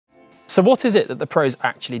So what is it that the pros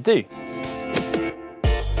actually do?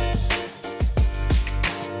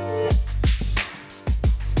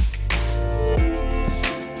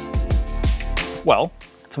 Well,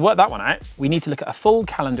 to work that one out, we need to look at a full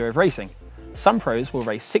calendar of racing. Some pros will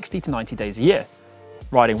race 60 to 90 days a year,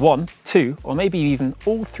 riding 1, 2, or maybe even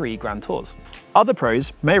all 3 Grand Tours. Other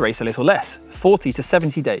pros may race a little less, 40 to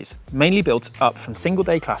 70 days, mainly built up from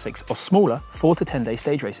single-day classics or smaller 4 to 10-day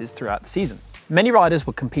stage races throughout the season. Many riders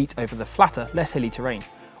will compete over the flatter, less hilly terrain,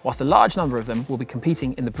 whilst a large number of them will be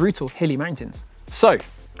competing in the brutal, hilly mountains. So,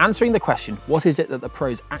 answering the question, what is it that the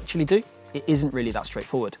pros actually do? It isn't really that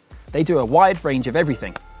straightforward. They do a wide range of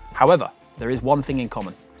everything. However, there is one thing in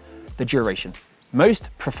common: the duration. Most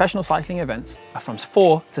professional cycling events are from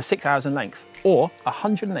 4 to 6 hours in length, or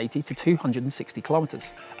 180 to 260 kilometers.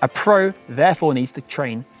 A pro therefore needs to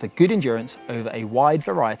train for good endurance over a wide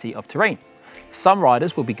variety of terrain. Some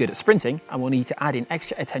riders will be good at sprinting and will need to add in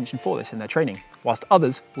extra attention for this in their training, whilst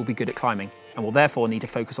others will be good at climbing and will therefore need to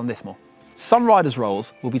focus on this more. Some riders'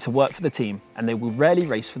 roles will be to work for the team and they will rarely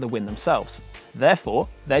race for the win themselves. Therefore,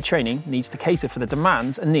 their training needs to cater for the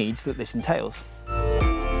demands and needs that this entails.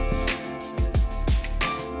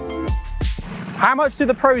 How much do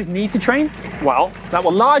the pros need to train? Well, that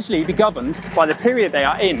will largely be governed by the period they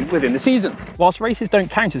are in within the season. Whilst races don't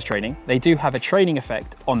count as training, they do have a training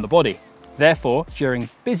effect on the body. Therefore, during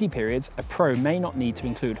busy periods, a pro may not need to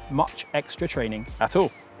include much extra training at all,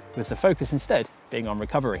 with the focus instead being on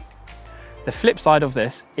recovery. The flip side of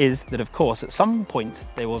this is that, of course, at some point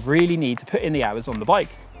they will really need to put in the hours on the bike.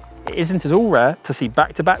 It isn't at all rare to see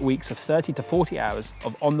back-to-back weeks of 30 to 40 hours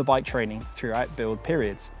of on-the-bike training throughout build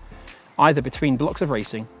periods, either between blocks of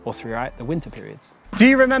racing or throughout the winter periods. Do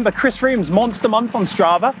you remember Chris Froome's monster month on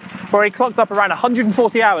Strava, where he clocked up around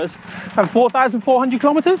 140 hours and 4,400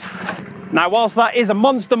 kilometers? Now, whilst that is a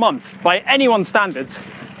monster month by anyone's standards,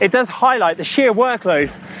 it does highlight the sheer workload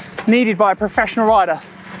needed by a professional rider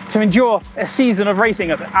to endure a season of racing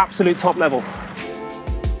at the absolute top level.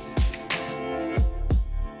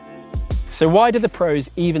 So why do the pros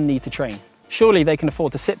even need to train? Surely they can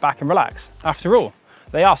afford to sit back and relax. After all,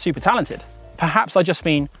 they are super talented. Perhaps I just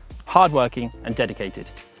mean hardworking and dedicated.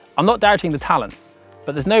 I'm not doubting the talent,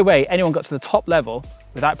 but there's no way anyone got to the top level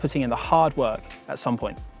without putting in the hard work at some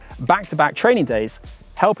point. Back-to-back training days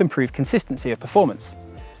help improve consistency of performance.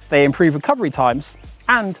 They improve recovery times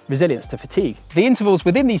and resilience to fatigue. The intervals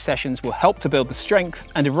within these sessions will help to build the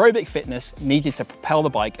strength and aerobic fitness needed to propel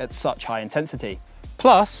the bike at such high intensity.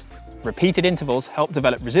 Plus, repeated intervals help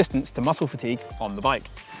develop resistance to muscle fatigue on the bike.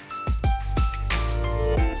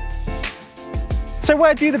 So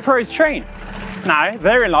where do the pros train? Now,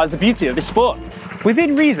 therein lies the beauty of this sport.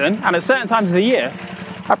 Within reason, and at certain times of the year,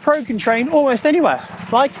 a pro can train almost anywhere,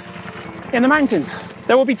 like in the mountains.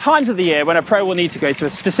 There will be times of the year when a pro will need to go to a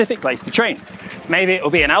specific place to train. Maybe it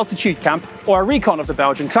will be an altitude camp or a recon of the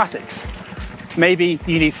Belgian classics. Maybe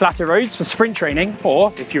you need flatter roads for sprint training,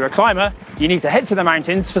 or if you're a climber, you need to head to the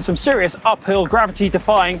mountains for some serious uphill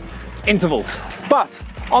gravity-defying intervals. But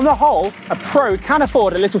on the whole, a pro can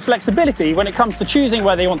afford a little flexibility when it comes to choosing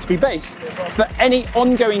where they want to be based for any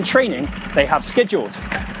ongoing training they have scheduled.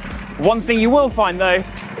 One thing you will find though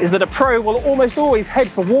is that a pro will almost always head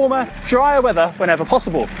for warmer, drier weather whenever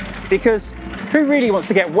possible, because who really wants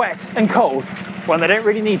to get wet and cold when they don't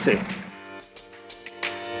really need to?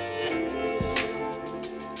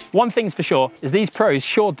 One thing's for sure is these pros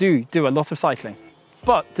sure do a lot of cycling.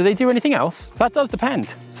 But do they do anything else? That does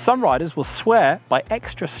depend. Some riders will swear by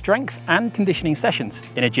extra strength and conditioning sessions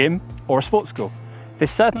in a gym or a sports school. This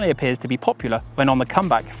certainly appears to be popular when on the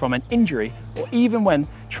comeback from an injury or even when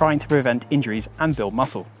trying to prevent injuries and build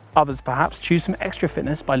muscle. Others perhaps choose some extra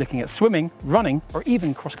fitness by looking at swimming, running, or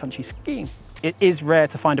even cross-country skiing. It is rare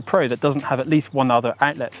to find a pro that doesn't have at least one other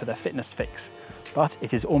outlet for their fitness fix, but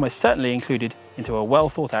it is almost certainly included into a well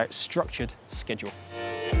thought out, structured schedule.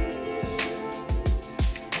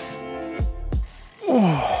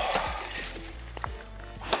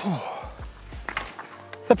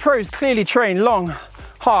 The pros clearly train long,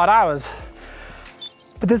 hard hours,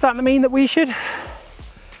 but does that mean that we should?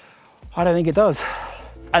 I don't think it does.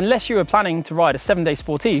 Unless you are planning to ride a 7-day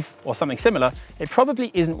sportif or something similar, it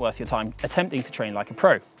probably isn't worth your time attempting to train like a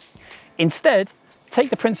pro. Instead, take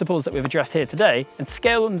the principles that we've addressed here today and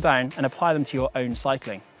scale them down and apply them to your own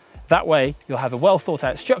cycling. That way, you'll have a well thought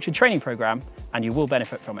out structured training program and you will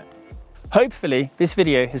benefit from it. Hopefully, this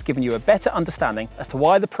video has given you a better understanding as to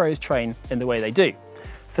why the pros train in the way they do.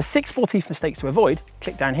 For 6 sportif mistakes to avoid,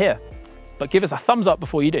 click down here. But give us a thumbs up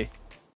before you do.